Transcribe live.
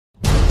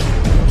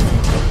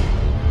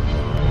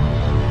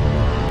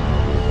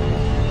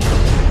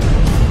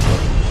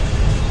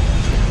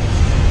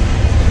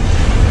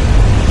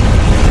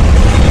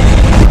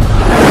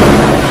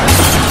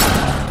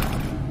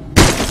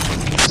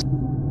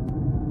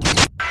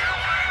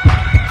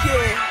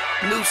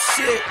New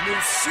shit.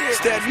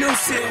 It's that new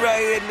shit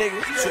right here, nigga.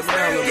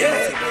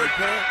 Yeah.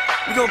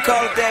 We gon'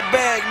 call it that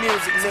bag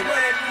music, nigga.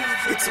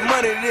 Get some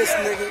money to this,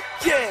 nigga.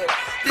 Yeah.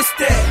 This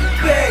that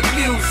bag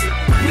music.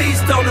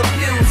 Please don't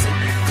abuse it.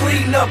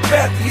 Clean up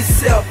after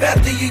yourself,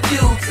 after you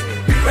use it.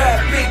 We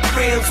ride big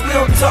rims, we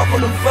don't talk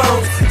on them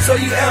phones. So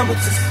you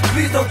amateurs,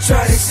 please don't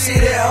try this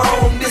shit at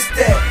home. This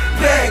that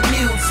bag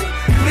music.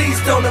 Please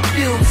don't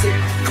abuse it.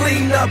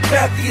 Clean up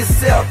after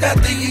yourself,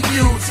 after you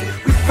use it.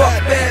 We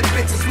fuck bad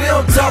bitches, we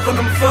don't talk on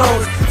them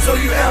phones. So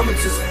you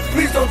amateurs,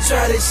 please don't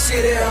try this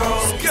shit at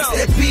home. It's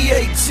that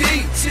B.A.G,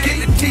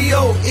 get the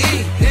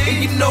D.O.E.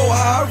 And you know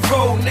how I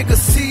roll, nigga,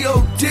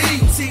 C.O.D.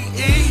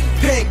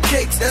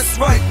 Pancakes, that's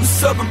right, we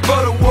serving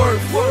Butterworth.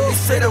 They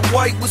say that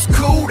white was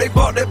cool, they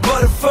bought that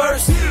butter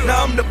first.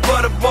 Now I'm the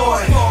butter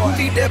boy, who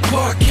need that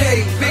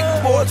parquet. Big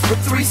boards for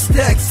 3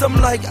 stacks, I'm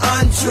like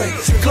Andre.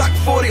 Glock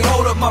 40,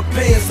 hold up my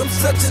pants, I'm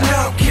such an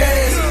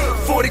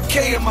outcast.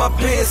 40K in my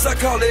pants, I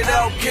call it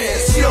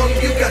outcast. Young,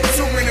 you got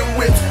too many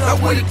whips, now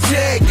where the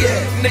jag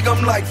at? Nigga,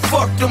 I'm like,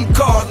 fuck them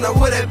cars, now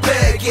where that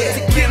bag at?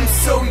 To get them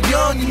so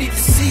young, you need to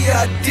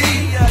CID.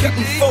 Keep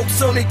them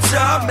folks on their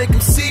job, make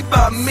them see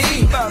by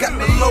me. Got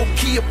the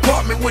low-key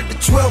apartment with the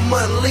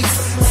 12-month lease.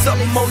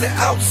 Something on the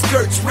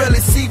outskirts, rarely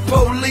see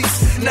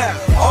police. Now,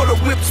 all the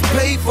whips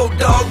paid for,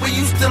 dog, we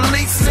used to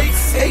lease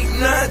 8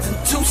 9s and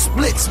 2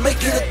 splits,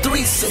 making a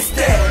 3-6.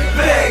 That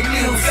bag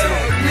music,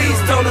 please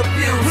don't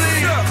abuse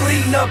it.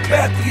 Clean up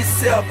after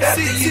yourself,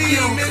 after you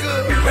use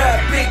it. We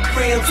ride big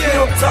rims, we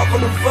don't talk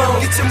on the phone.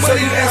 So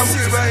you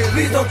amateurs,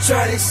 please don't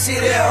try this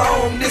shit at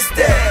home. This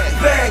that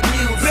bag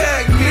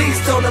music, please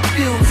don't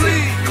abuse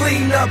it.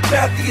 Clean up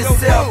after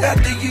yourself,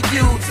 after you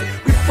use it.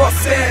 We fuck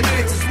bad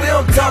bitches, we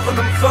don't talk on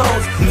them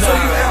phones. So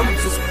you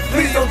amateurs,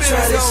 please don't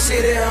try this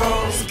shit at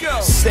home.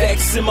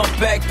 Stacks in my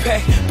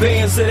backpack,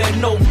 bands of that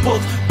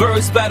notebook,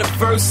 birds by the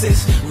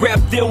verses,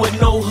 wrapped in with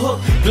no hook.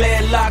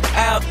 Glad lock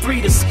aisle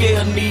 3, the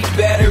scale need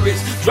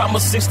batteries. Drop my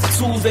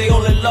 62s, they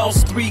only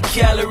lost 3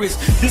 calories.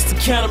 This the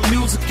kind of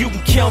music you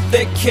can count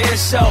that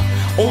cash off.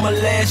 On my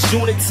last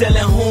unit,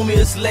 telling homie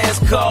it's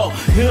last call.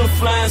 Him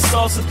flying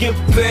saucers, get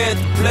prepared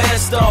to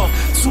blast off.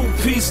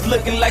 2-piece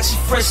looking like she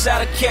fresh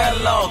out of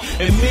catalog,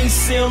 and me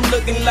see him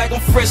looking like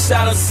I'm fresh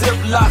out of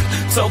Ziploc.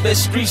 Talk that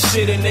street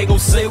shit and they gon'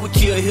 say we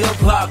kill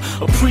hip-hop.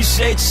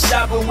 Appreciate you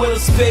shopping with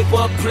us, paper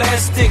or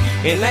plastic.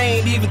 And I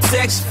ain't even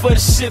taxing for the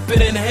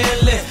shipping and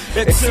handling.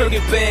 That turkey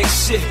bag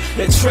shit,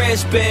 that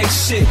trash bag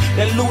shit,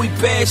 that Louis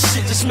bag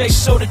shit, just make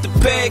sure that the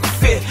bag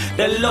fit.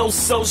 That low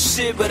so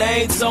shit, but I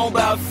ain't talking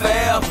about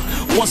fab.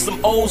 Once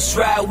them olds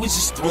dry, we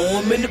just throw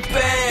them in the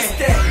bag.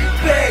 That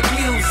bag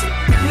music,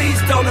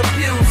 please don't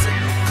abuse it.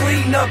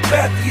 Clean up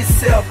after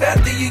yourself,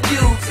 after you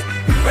use it.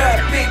 We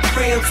ride big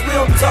rims, we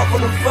don't talk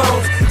on the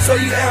phones. So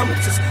you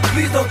amateurs,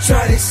 please don't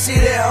try this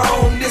shit at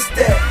home. This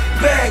that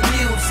bag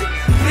music,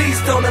 please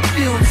don't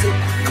abuse it.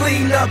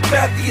 Clean up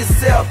after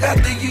yourself,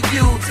 after you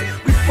use it.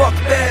 We fuck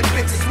bad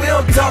bitches, we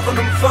don't talk on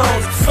them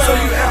phones. So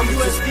you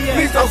amateurs,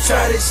 please don't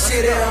try this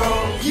shit at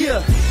home.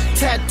 Yeah.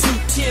 Tattoo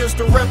tears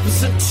to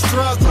represent the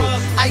struggle.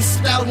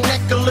 Iced out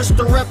necklace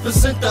to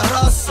represent the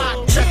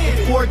hustle.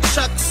 Checkerboard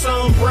Chucks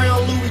on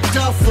brown Louis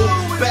duffel.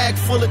 Bag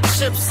full of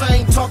chips, I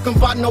ain't talking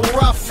about no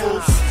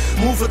ruffles.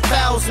 Move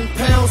 1,000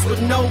 pounds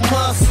with no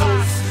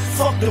muscles.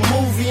 Fuck the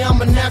movie,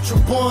 I'm a natural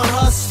born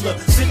hustler.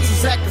 Shit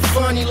was acting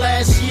funny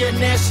last year,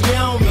 now she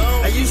on me.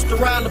 I used to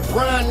ride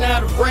LeBron, now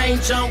the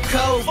range on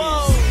Kobe.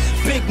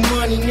 Big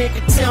money, nigga,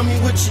 tell me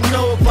what you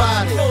know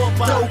about it.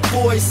 Dope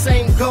boy,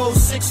 same goal,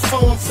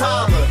 6'4"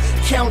 Impala.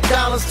 Count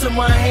dollars till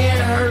my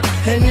hand hurt,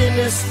 and then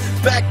it's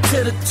back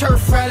to the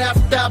turf right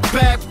after I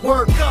back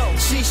work.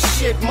 She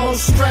shit, more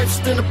stripes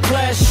than a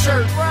plaid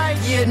shirt.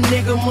 Yeah,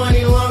 nigga,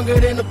 money longer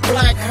than a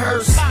black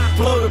hearse.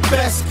 Blow the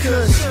best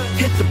kush,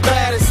 hit the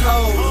baddest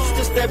hoes.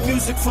 Just that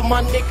music for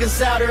my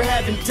niggas out here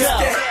having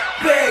doubts. That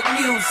bag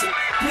music,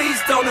 please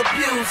don't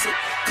abuse it.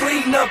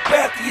 Clean up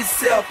after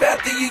yourself,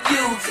 after you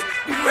use it.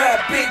 We ride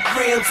big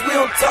rims, we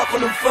don't talk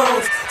on them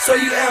phones. So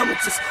you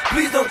amateurs,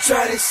 please don't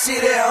try this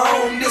shit at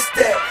home. This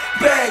that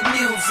bag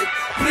music,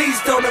 please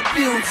don't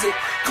abuse it.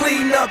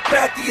 Clean up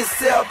after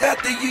yourself,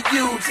 after you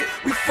use it.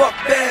 We fuck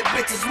bad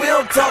bitches, we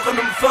don't talk on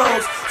them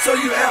phones. So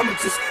you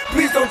amateurs,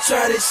 please don't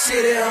try this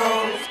shit at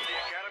home.